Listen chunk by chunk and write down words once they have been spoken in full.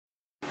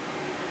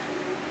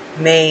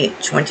May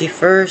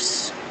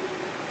 21st,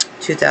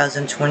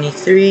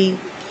 2023.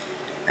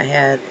 I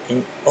have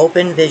an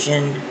open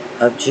vision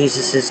of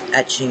Jesus's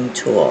etching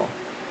tool,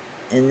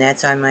 and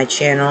that's on my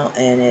channel,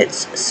 and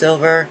it's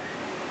silver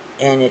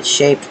and it's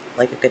shaped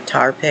like a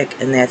guitar pick,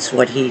 and that's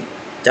what he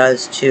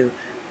does to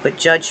put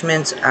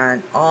judgments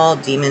on all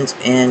demons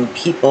and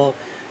people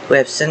who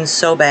have sinned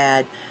so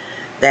bad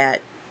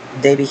that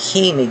they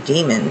became a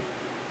demon.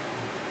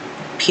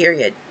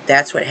 Period.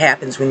 That's what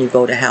happens when you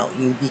go to hell.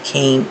 You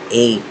became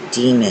a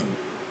demon.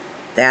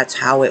 That's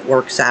how it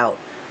works out.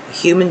 A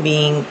human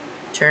being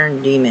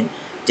turned demon.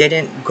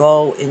 Didn't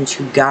go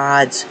into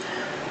God's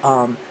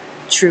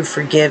true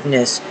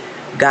forgiveness,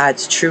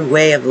 God's true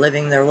way of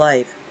living their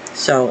life.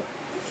 So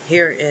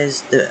here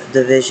is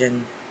the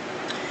vision.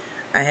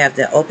 I have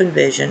the open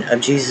vision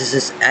of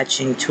Jesus's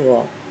etching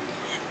tool,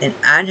 and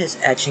on his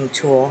etching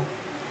tool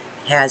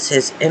has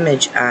his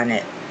image on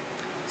it.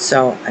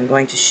 So I'm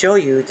going to show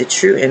you the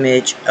true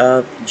image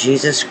of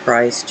Jesus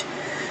Christ,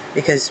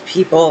 because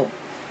people,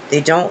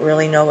 they don't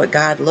really know what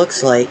God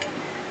looks like.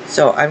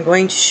 So I'm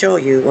going to show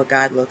you what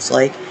God looks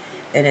like,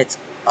 and it's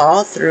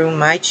all through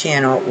my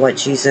channel what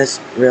Jesus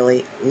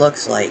really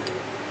looks like.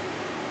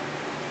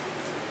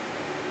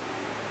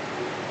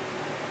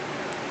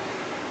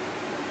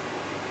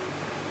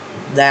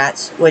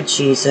 That's what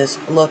Jesus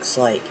looks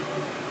like.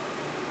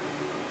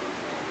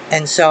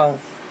 And so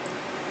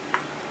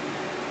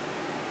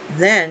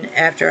then,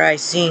 after I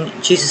seen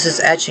Jesus'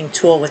 etching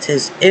tool with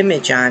his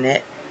image on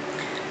it,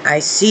 I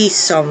see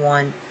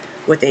someone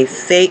with a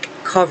fake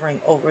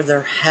covering over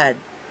their head,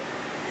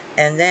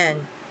 and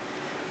then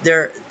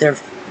their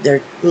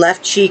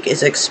left cheek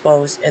is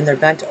exposed, and they're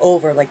bent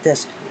over like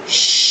this,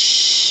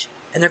 shh,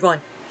 and they're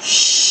going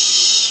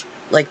shh,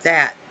 like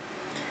that,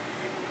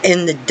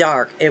 in the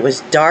dark. It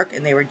was dark,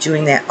 and they were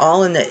doing that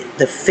all in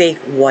the fake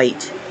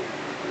white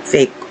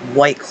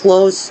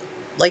clothes,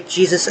 like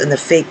Jesus, and the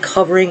fake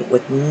covering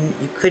with,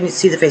 you couldn't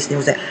see the face, and it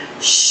was that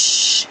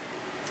shh.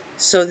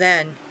 So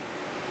then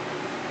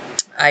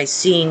I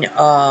seen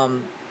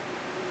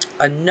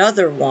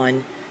another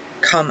one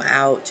come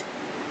out,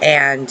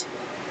 and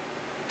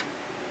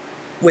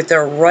with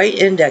their right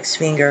index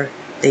finger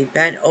they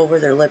bent over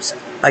their lips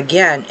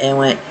again and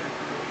went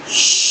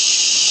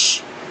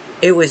shh.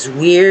 It was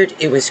weird,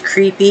 it was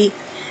creepy.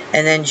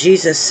 And then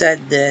Jesus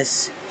said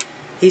this.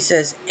 He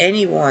says,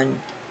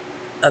 anyone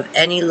of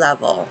any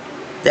level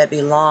that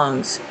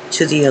belongs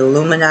to the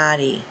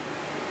Illuminati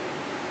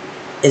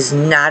is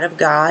not of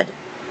God.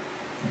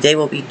 They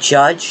will be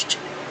judged,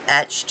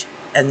 etched,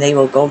 and they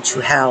will go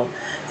to hell.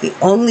 The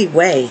only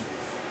way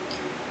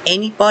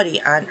anybody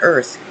on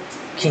earth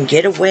can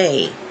get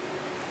away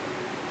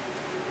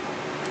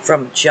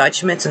from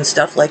judgments and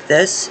stuff like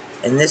this,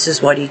 and this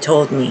is what he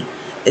told me,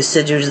 is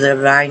to do the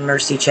Divine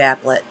Mercy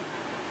Chaplet.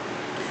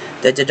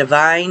 The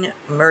Divine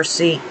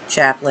Mercy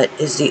Chaplet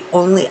is the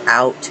only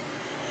out.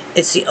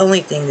 It's the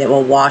only thing that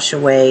will wash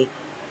away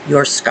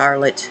your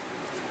scarlet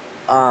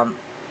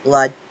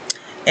blood.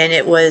 And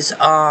it was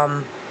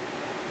the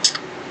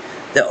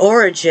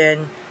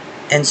origin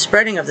and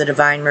spreading of the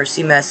Divine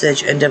Mercy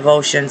message and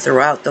devotion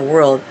throughout the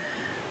world.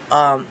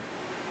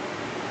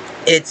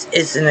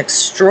 It's an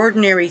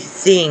extraordinary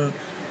thing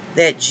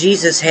that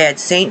Jesus had.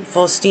 Saint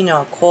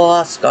Faustina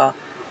Kowalska,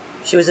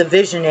 she was a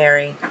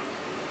visionary,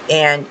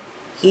 and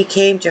he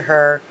came to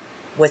her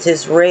with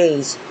his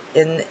rays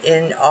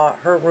in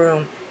her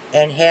room,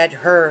 and had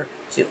her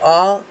to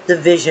all the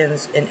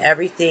visions and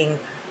everything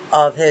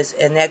of his,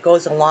 and that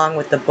goes along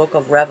with the book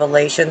of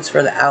Revelations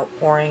for the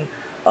outpouring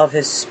of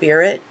his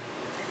spirit.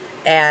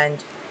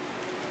 And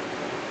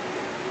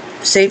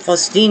Saint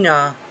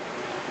Faustina,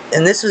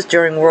 and this was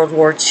during World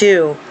War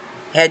II,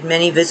 had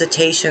many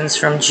visitations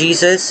from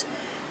Jesus,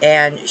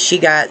 and she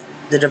got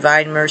the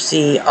Divine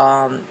Mercy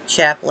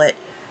Chaplet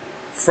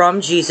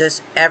from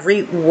Jesus.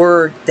 Every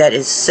word that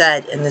is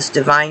said in this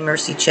Divine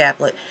Mercy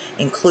Chaplet,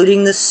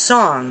 including the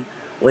song,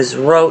 was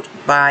wrote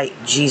by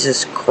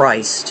Jesus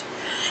Christ.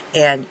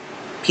 And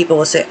people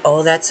will say,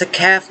 oh, that's a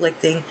Catholic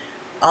thing.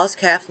 All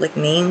Catholic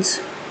means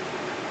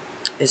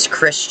is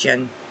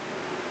Christian.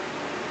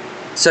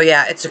 So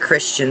yeah, it's a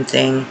Christian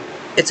thing.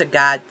 It's a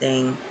God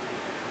thing,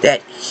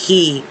 that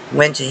he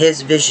went to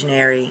his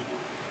visionary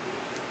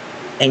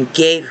and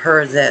gave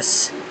her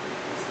this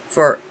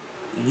for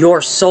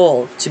your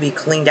soul to be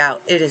cleaned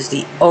out. It is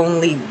the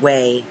only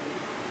way.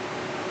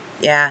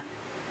 Yeah,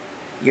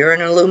 you're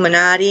an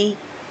Illuminati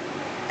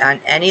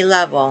on any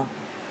level,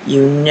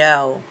 you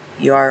know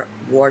you're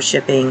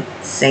worshiping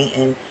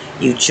Satan.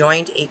 You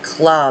joined a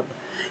club.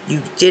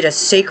 You did a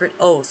sacred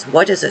oath.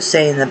 What does it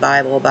say in the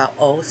Bible about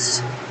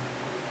oaths?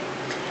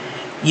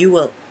 You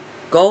will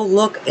go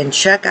look and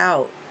check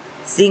out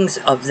things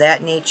of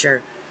that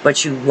nature,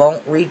 but you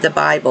won't read the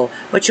Bible.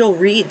 But you'll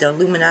read the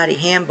Illuminati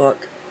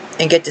handbook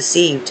and get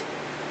deceived.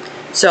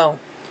 So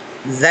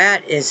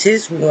that is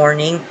his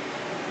warning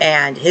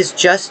and his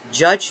just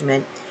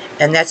judgment,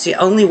 and that's the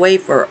only way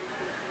for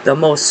the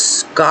most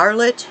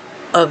scarlet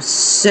of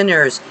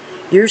sinners.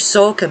 Your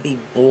soul can be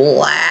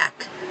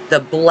black, the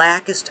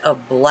blackest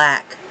of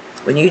black.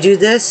 When you do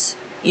this,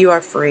 you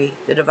are free.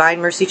 The Divine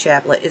Mercy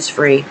Chaplet is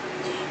free.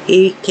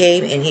 He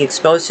came and he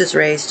exposed his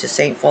rays to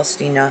St.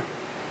 Faustina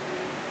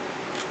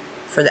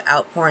for the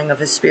outpouring of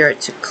his Spirit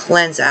to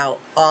cleanse out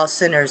all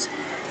sinners.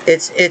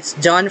 It's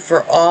done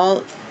for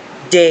all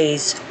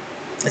days.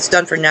 It's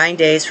done for 9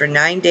 days, for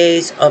 9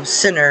 days of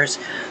sinners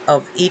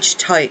of each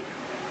type.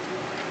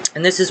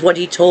 And this is what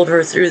he told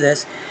her through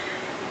this.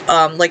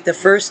 Like the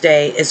first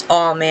day is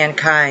all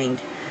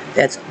mankind.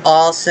 That's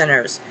all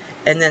sinners.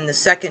 And then the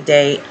second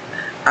day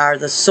are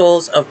the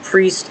souls of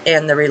priests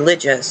and the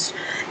religious.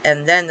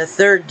 And then the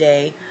third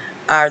day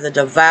are the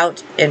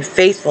devout and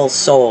faithful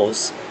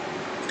souls.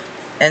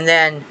 And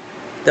then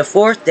the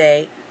fourth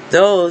day,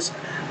 those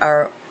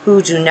are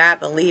who do not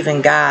believe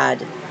in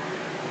God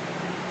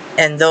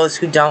and those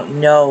who don't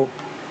know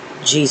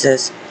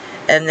Jesus.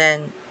 And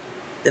then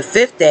the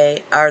fifth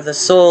day are the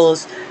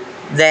souls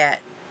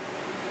that,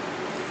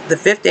 the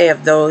fifth day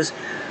of those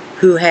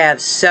who have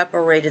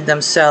separated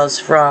themselves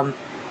from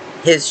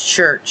his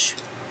church.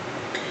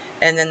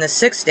 And then the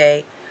sixth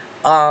day,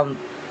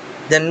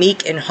 the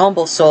meek and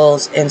humble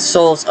souls and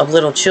souls of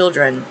little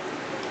children.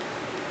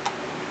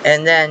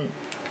 And then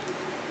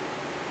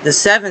the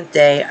seventh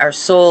day are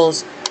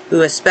souls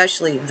who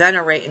especially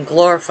venerate and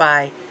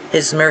glorify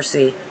his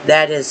mercy.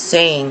 That is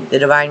saying the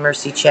Divine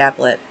Mercy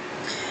Chaplet.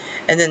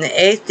 And then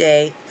the eighth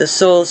day, the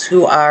souls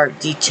who are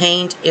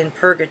detained in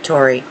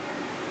purgatory.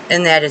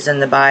 And that is in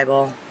the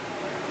Bible.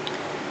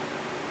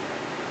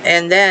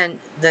 And then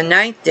the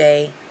ninth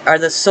day are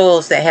the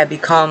souls that have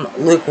become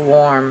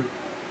lukewarm.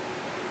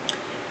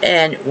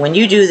 And when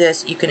you do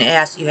this, you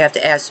have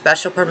to ask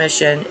special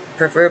permission,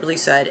 preferably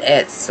said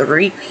at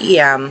 3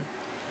 p.m.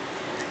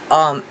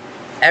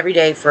 Every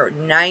day for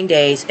 9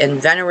 days, and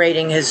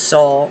venerating his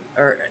soul,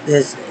 or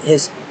his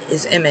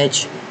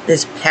image,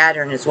 his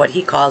pattern is what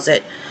he calls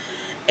it.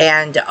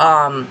 And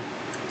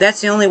that's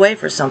the only way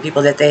for some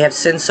people, that they have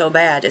sinned so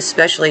bad,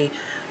 especially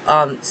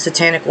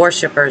satanic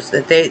worshipers,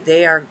 that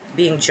they are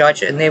being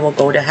judged and they will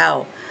go to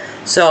hell.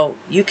 So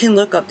you can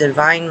look up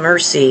Divine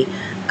Mercy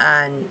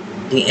on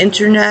the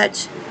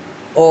internet,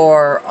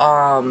 or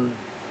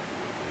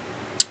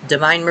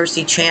Divine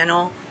Mercy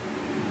channel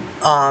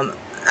on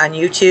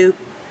YouTube.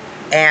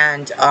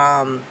 And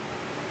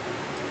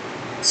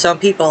some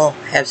people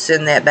have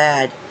sinned that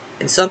bad,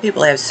 and some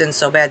people have sinned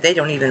so bad they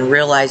don't even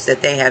realize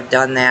that they have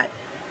done that.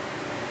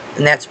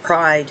 And that's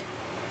pride,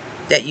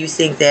 that you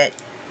think that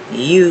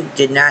you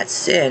did not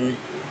sin.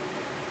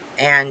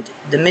 And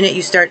the minute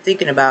you start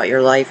thinking about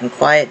your life and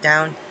quiet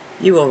down,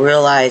 you will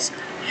realize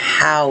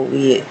how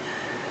we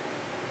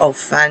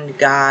offend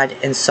God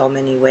in so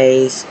many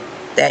ways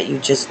that you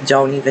just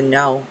don't even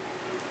know.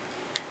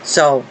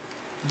 So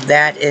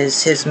that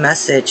is his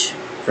message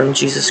from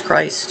Jesus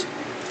Christ.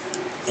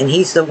 And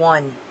he's the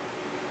one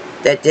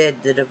that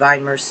did the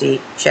Divine Mercy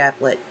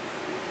Chaplet.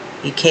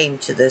 He came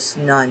to this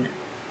nun.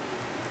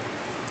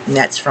 And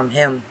that's from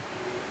him.